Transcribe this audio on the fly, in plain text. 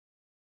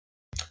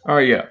All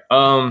right, yeah.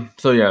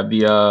 So yeah,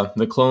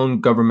 the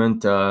clone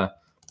government, like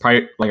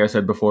I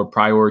said before,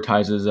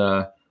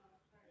 prioritizes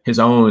his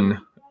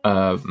own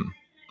um,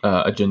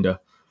 agenda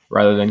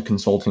rather than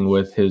consulting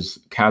with his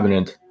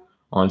cabinet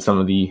on some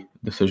of the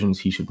decisions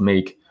he should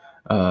make,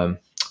 um,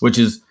 which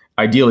is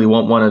ideally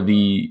one of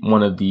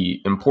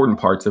the important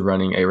parts of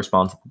running a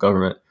responsible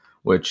government,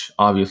 which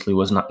obviously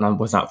was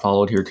not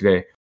followed here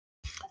today.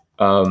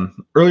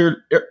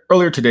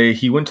 Earlier today,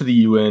 he went to the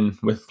UN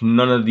with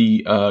none of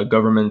the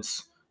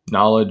government's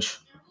knowledge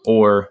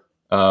or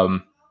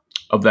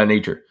of that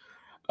nature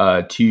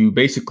to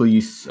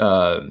basically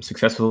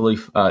successfully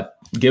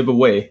give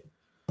away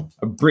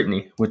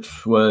Brittany,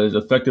 which was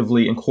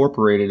effectively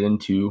incorporated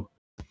into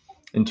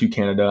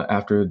Canada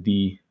after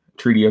the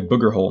Treaty of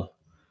Booger Hole,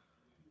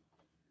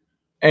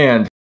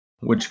 and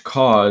which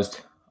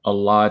caused a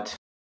lot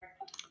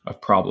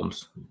of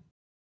problems.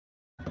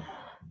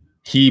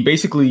 He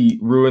basically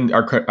ruined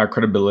our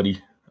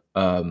credibility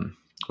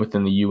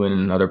within the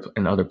UN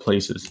and other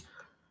places.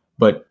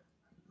 But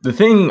the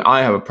thing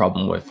I have a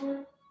problem with,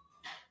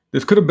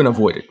 this could have been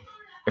avoided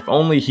if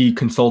only he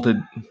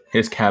consulted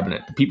his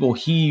cabinet, the people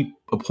he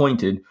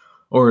appointed,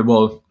 or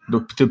well,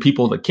 the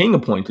people the king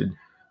appointed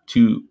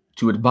to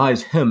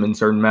advise him in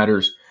certain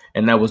matters,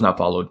 and that was not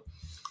followed.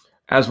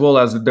 As well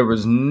as there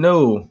was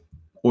no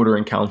order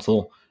in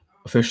council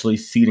officially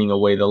ceding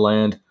away the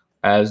land,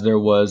 as there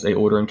was a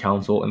order in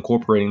council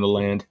incorporating the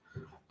land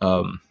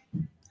um,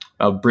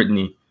 of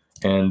Brittany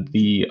and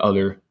the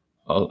other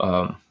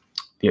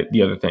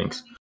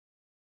things.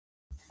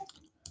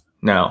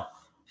 Now,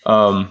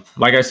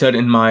 like I said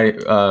in my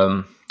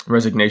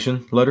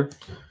resignation letter,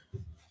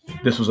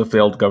 this was a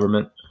failed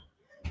government.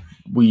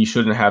 We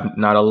shouldn't have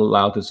not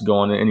allowed this to go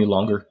on any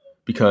longer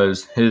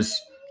because his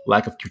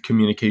lack of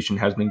communication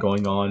has been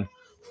going on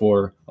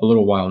for a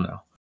little while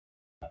now.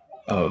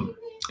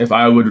 If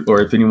I would,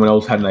 or if anyone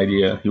else had an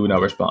idea, he would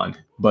not respond.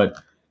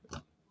 But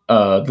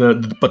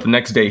the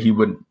next day he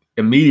would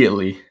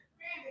immediately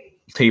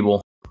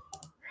table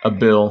a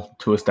bill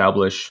to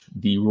establish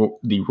the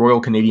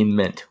Royal Canadian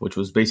Mint, which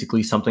was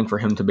basically something for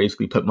him to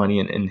basically put money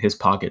in his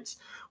pockets.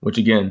 Which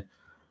again,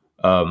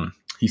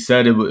 he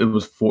said it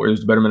was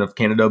the betterment of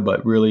Canada,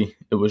 but really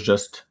it was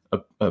just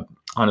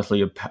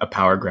honestly a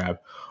power grab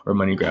or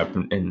money grab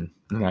in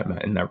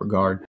that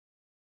regard.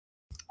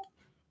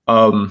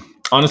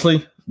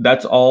 Honestly,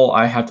 that's all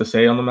I have to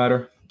say on the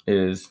matter.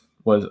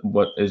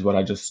 What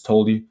I just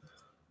told you.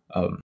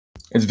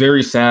 It's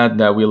very sad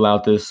that we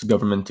allowed this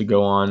government to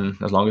go on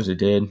as long as it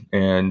did,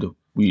 and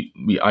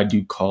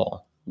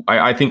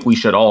I think we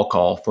should all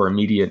call for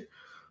immediate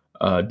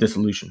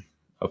dissolution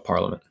of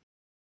Parliament.